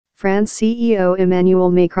France CEO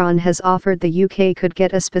Emmanuel Macron has offered the UK could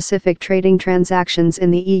get a specific trading transactions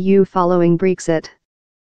in the EU following Brexit.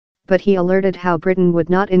 But he alerted how Britain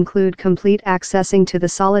would not include complete accessing to the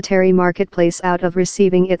solitary marketplace out of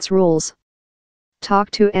receiving its rules.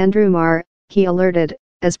 Talk to Andrew Marr, he alerted,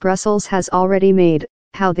 as Brussels has already made,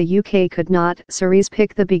 how the UK could not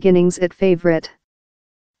pick the beginnings it favourite.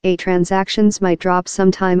 A transactions might drop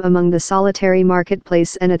sometime among the solitary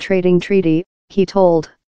marketplace and a trading treaty, he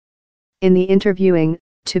told. In the interviewing,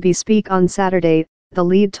 to be speak on Saturday, the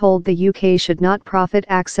lead told the UK should not profit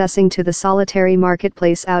accessing to the solitary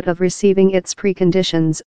marketplace out of receiving its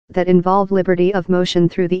preconditions, that involve liberty of motion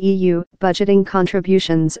through the EU, budgeting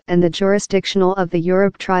contributions and the jurisdictional of the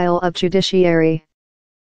Europe trial of judiciary.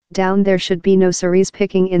 Down there should be no cerise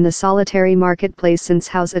picking in the solitary marketplace since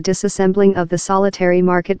how's a disassembling of the solitary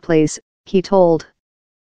marketplace, he told.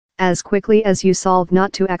 As quickly as you solve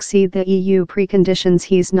not to exceed the EU preconditions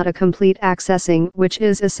he's not a complete accessing which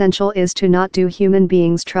is essential is to not do human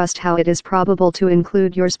beings trust how it is probable to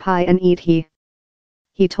include yours pie and eat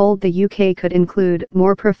He told the UK could include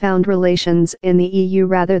more profound relations in the EU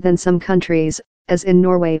rather than some countries, as in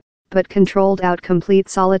Norway, but controlled out complete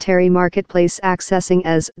solitary marketplace accessing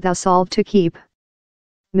as thou solve to keep.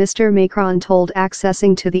 Mr. Macron told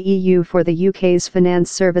accessing to the EU for the UK's finance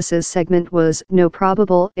services segment was no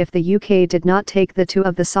probable if the UK did not take the two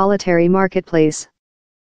of the solitary marketplace.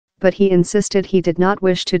 But he insisted he did not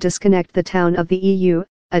wish to disconnect the town of the EU,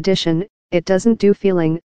 addition, it doesn't do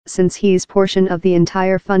feeling, since he's portion of the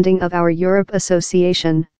entire funding of our Europe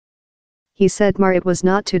Association. He said Mar it was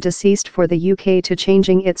not too deceased for the UK to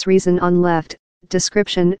changing its reason on left,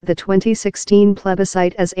 description the 2016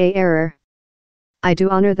 plebiscite as a error. I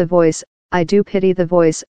do honor the voice, I do pity the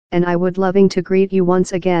voice, and I would loving to greet you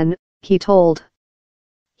once again, he told.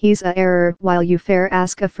 He's a error while you fair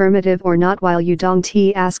ask affirmative or not while you don't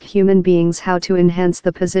ask human beings how to enhance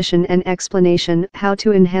the position and explanation how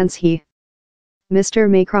to enhance he. Mr.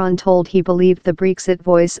 Macron told he believed the Brexit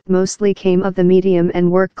voice mostly came of the medium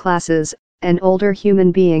and work classes, and older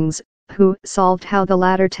human beings, who solved how the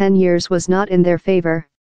latter 10 years was not in their favor.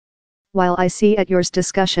 While I see at yours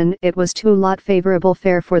discussion it was too lot favorable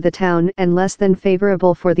fair for the town and less than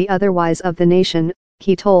favorable for the otherwise of the nation,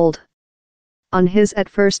 he told. On his at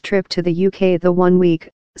first trip to the UK the 1 week,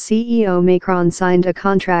 CEO Macron signed a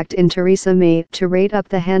contract in Theresa May to rate up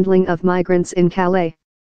the handling of migrants in Calais.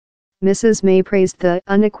 Mrs. May praised the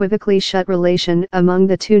unequivocally shut relation among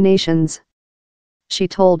the two nations. She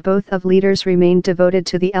told both of leaders remained devoted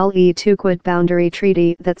to the Le Quid boundary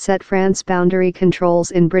treaty that set France boundary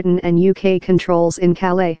controls in Britain and UK controls in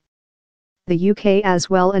Calais. The UK as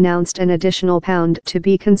well announced an additional £1 to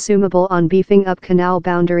be consumable on beefing up canal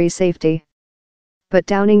boundary safety. But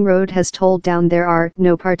Downing Road has told Down there are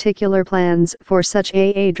no particular plans for such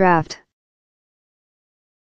a draft.